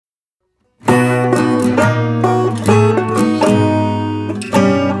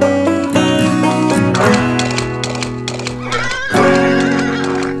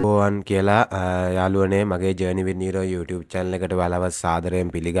කියලා යාළුවනේ මගේ ජර්නි විත් නීරෝ YouTube channel එකට ඔයාලව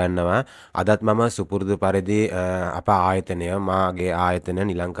සාදරයෙන් පිළිගන්නවා. අදත් මම සුපුරුදු පරිදි අප ආයතනය මාගේ ආයතන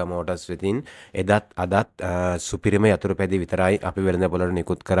නිලංකා මෝටර්ස් වෙතින් අදත් සුපිරිම යතුරු පැදි විතරයි අපි වෙළඳ පොළට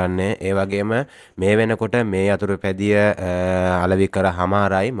නිකුත් කරන්නේ. ඒ වගේම මේ වෙනකොට මේ යතුරු පැදිය අලෙවි කර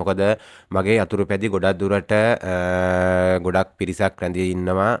හමාරයි. මොකද මගේ යතුරු පැදි ගොඩක් දුරට ගොඩක් පිරිසක් රැඳී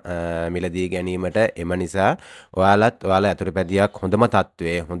ඉන්නවා මිලදී ගැනීමට. එම නිසා ඔයාලා යතුරු පැදියක් හොඳම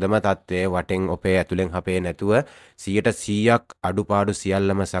තත්ත්වයේ වටෙන් ඔපේ ඇතුලෙන් හපේ නැතුව 100%ක් අඩුපාඩු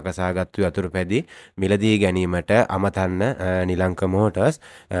සියල්ලම සකසාගත්තු යතුරු පැදි මිලදී ගැනීමට අමතන්න නිලංක මෝටර්ස්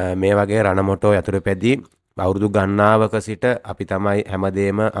මේ වගේ රණමොටෝ යතුරු පැදි අවුරුදු ගණනාවක සිට අපි තමයි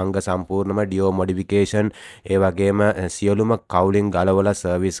හැමදේම අංග සම්පූර්ණම ඩියෝ මොඩිෆිකේෂන් ඒ වගේම සියලුම කවුලින් ගලවලා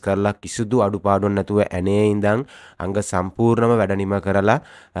සර්විස් කරලා කිසිදු අඩුපාඩුවක් නැතුව ඇනේ ඉඳන් අංග සම්පූර්ණම වැඩ නිම කරලා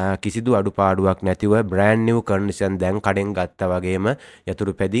කිසිදු අඩුපාඩුවක් නැතිව බ්‍රෑන්ඩ් නිව් කන්ඩිෂන් දැන් කඩෙන් ගත්තා වගේම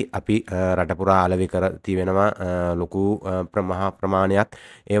යතුරු පැදි අපි රට පුරා අලෙවි කර තිබෙනවා ලොකු මහා ප්‍රමාණයක්.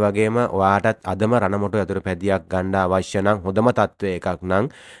 ඒ වගේම ඔයාටත් අදම රණමොටෝ යතුරු පැදියක් ගන්න අවශ්‍ය නම් හොඳම තත්ත්වයේ එකක්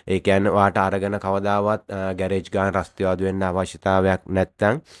නම් ඒ කියන්නේ ඔයාට අරගෙන කවදාවත් ගෑරේජ් ගාන රස්තියාදු වෙන්න අවශ්‍යතාවයක්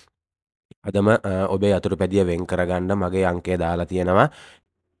නැත්නම් අදම ඔබේ යතුරු පැදිය වෙන් කරගන්න මගේ අංකය දාලා තියෙනවා.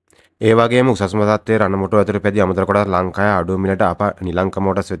 ඒ වගේම උසස්ම තත්ත්වයේ රණමොටෝ යතුරු පැදිය අමතර කොට ලංකාවේ අඩු මිලට අප නිලංකා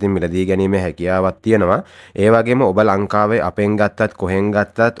මෝටර්ස් වෙතින් මිලදී ගැනීමේ හැකියාවක් තියෙනවා. ඒ වගේම ඔබ ලංකාවේ අපෙන් ගත්තත් කොහෙන්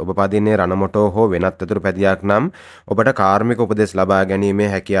ගත්තත් ඔබ පදින්නේ රණමොටෝ හෝ වෙනත් යතුරු පැදියක් නම් ඔබට කාර්මික උපදෙස් ලබා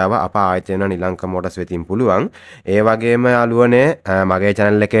ගැනීමේ හැකියාව අප ආයතන නිලංකා මෝටර්ස් වෙතින් පුළුවන්. ඒ වගේම යාළුවනේ මගේ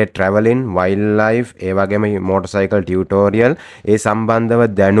channel එකේ traveling wildlife ඒ වගේම motorcycle tutorial ඒ සම්බන්ධව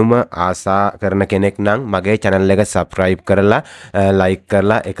දැනුම ආසා කරන කෙනෙක් නම් මගේ channel එක subscribe කරලා like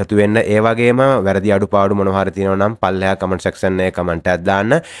කරලා එකතු වෙන්න. ඒ වගේම වැරදි අඩුපාඩු මොනවා හරි තියෙනවා නම් පල්ලෙහා කමෙන්ට් සෙක්ෂන් එකේ කමෙන්ට් එකක්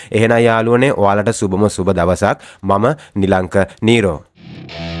දාන්න. එහෙනම් යාළුවනේ ඔයාලට සුබ දවසක්. මම Nilanka නීරෝ.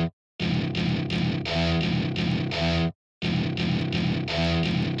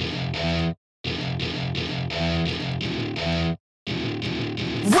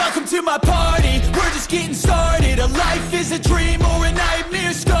 Welcome to my party, we're just getting started. A life is a dream or a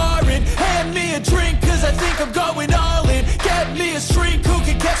nightmare scarring. Hand me a drink cause I think I'm going all in. Get me a shrink who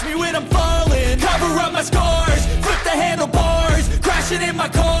can catch me when I'm falling. Cover up my scars, flip the handlebars. Crashing in my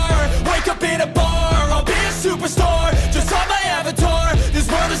car, wake up in a bar. I'll be a superstar, just on my avatar. This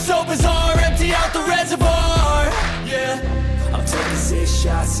world is so bizarre, empty out the reservoir. Yeah, I'm taking 6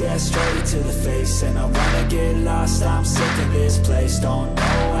 shots, yeah, straight to the face. And I wanna get lost, I'm sick of this place. Don't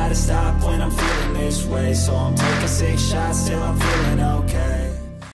know how to stop when I'm feeling this way. So I'm taking 6 shots till I'm feeling okay.